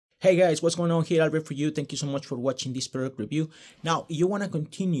Hey guys, what's going on here? Albert for you. Thank you so much for watching this product review. Now, you want to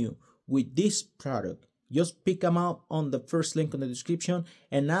continue with this product, just pick them up on the first link in the description.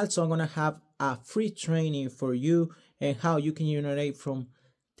 And also I'm going to have a free training for you and how you can generate from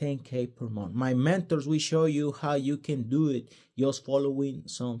 10K per month. My mentors will show you how you can do it just following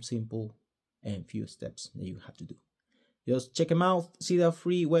some simple and few steps that you have to do. Just check him out, see the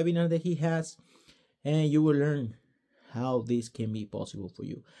free webinar that he has, and you will learn how this can be possible for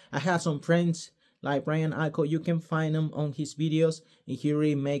you. I have some friends like Brian Alco. You can find him on his videos, and he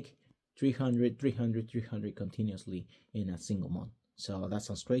really make 300 continuously in a single month. So that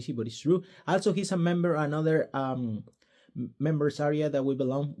sounds crazy, but it's true. Also, he's a member, another members area that we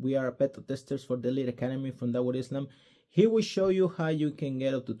belong. We are beta testers for the Elite Academy from Dawud Islam. He will show you how you can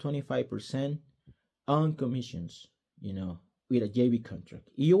get up to 25% on commissions, you know, with a JV contract.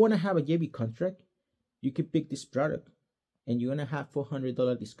 If you want to have a JV contract, you can pick this product and you're gonna have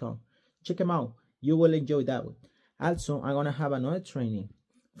 $400 discount. Check them out. You will enjoy that one. Also, I'm gonna have another training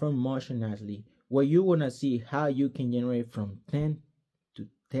from Marsh and Ashley where you wanna see how you can generate from 10 to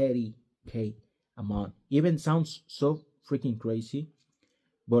 30K a month. Even sounds so freaking crazy,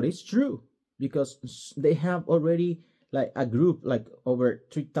 but it's true because they have already like a group like over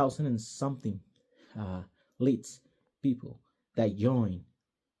 3,000 and something leads, people that join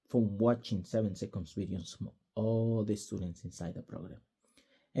from watching 7 seconds videos from all the students inside the program.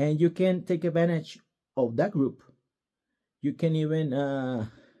 And you can take advantage of that group. You can even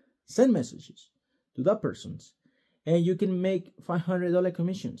send messages to that persons, and you can make $500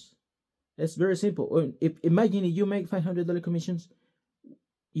 commissions. It's very simple. Imagine if you make $500 commissions,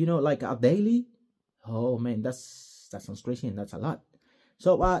 you know, like a daily. Oh man, that sounds crazy, and that's a lot.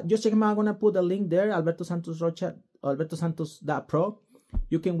 So just check them out. I'm gonna put a link there, Alberto Santos Rocha, albertosantos.pro.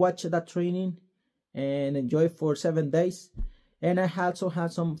 You can watch that training and enjoy for 7 days. And I also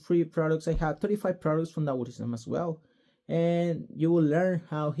had some free products. I had 35 products from Dawud Islam as well. And you will learn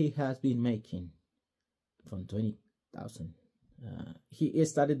how he has been making from 20,000. He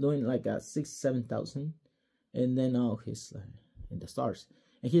started doing like a 6,000-7,000, and then now he's in the stars.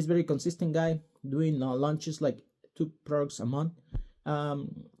 And he's a very consistent guy, doing launches like 2 products a month.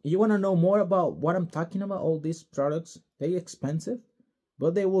 You want to know more about what I'm talking about? All these products, they're expensive,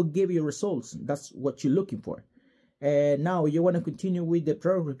 but they will give you results. That's what you're looking for. And now you want to continue with the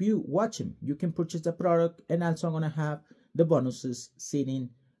product review, watch him. You can purchase the product, and also I'm going to have the bonuses sitting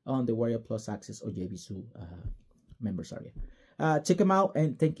on the Warrior Plus Access or JVSU members area. Check them out,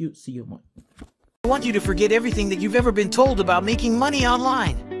 and thank you. See you more. I want you to forget everything that you've ever been told about making money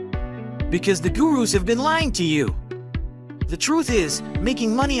online, because the gurus have been lying to you. The truth is,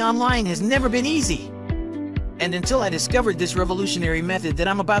 making money online has never been easy. And until I discovered this revolutionary method that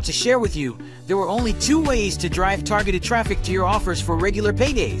I'm about to share with you, there were only 2 ways to drive targeted traffic to your offers for regular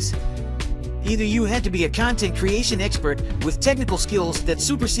paydays. Either you had to be a content creation expert with technical skills that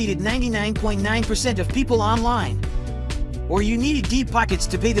superseded 99.9% of people online, or you needed deep pockets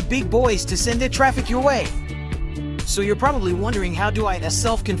to pay the big boys to send their traffic your way. So you're probably wondering, how do I, a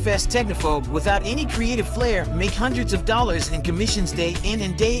self-confessed technophobe without any creative flair, make hundreds of dollars in commissions day in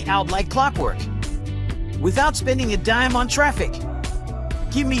and day out like clockwork, without spending a dime on traffic?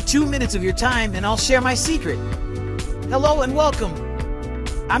 Give me 2 minutes of your time and I'll share my secret. Hello and welcome.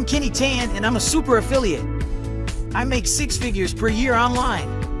 I'm Kenny Tan and I'm a super affiliate. I make 6 figures per year online.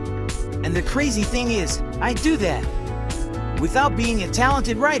 And the crazy thing is, I do that without being a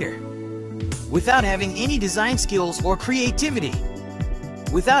talented writer, without having any design skills or creativity,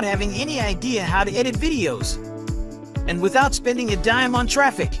 without having any idea how to edit videos, and without spending a dime on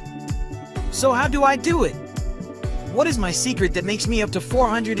traffic. So how do I do it? What is my secret that makes me up to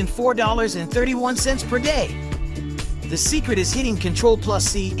 $404.31 per day? The secret is hitting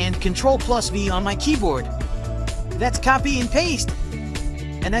Ctrl+C and Ctrl+V on my keyboard. That's copy and paste.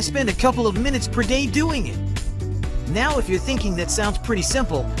 And I spend a couple of minutes per day doing it. Now, if you're thinking that sounds pretty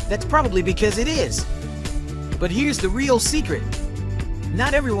simple, that's probably because it is. But here's the real secret.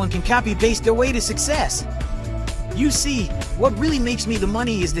 Not everyone can copy-paste their way to success. You see, what really makes me the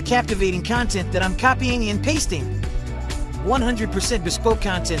money is the captivating content that I'm copying and pasting. 100% bespoke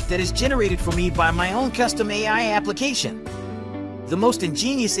content that is generated for me by my own custom AI application. The most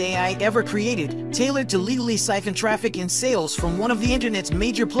ingenious AI ever created, tailored to legally siphon traffic and sales from one of the internet's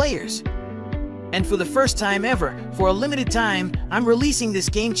major players. And for the first time ever, for a limited time, I'm releasing this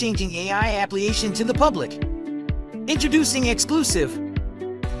game-changing AI application to the public. Introducing Xclusive.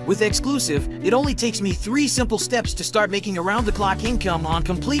 With Xclusive, it only takes me 3 simple steps to start making around-the-clock income on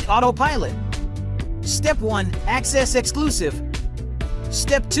complete autopilot. Step 1. Access Xclusive.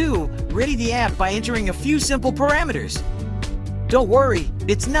 Step 2. Ready the app by entering a few simple parameters. Don't worry,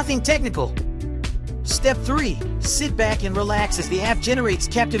 it's nothing technical. Step 3. Sit back and relax as the app generates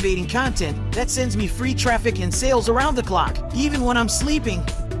captivating content that sends me free traffic and sales around the clock, even when I'm sleeping.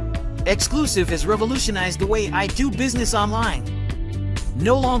 Xclusive has revolutionized the way I do business online.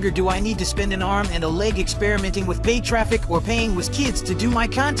 No longer do I need to spend an arm and a leg experimenting with paid traffic or paying with kids to do my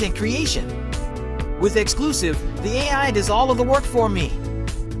content creation. With Xclusive, the AI does all of the work for me.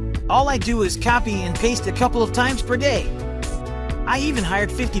 All I do is copy and paste a couple of times per day. I even hired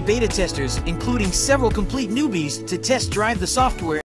 50 beta testers, including several complete newbies, to test drive the software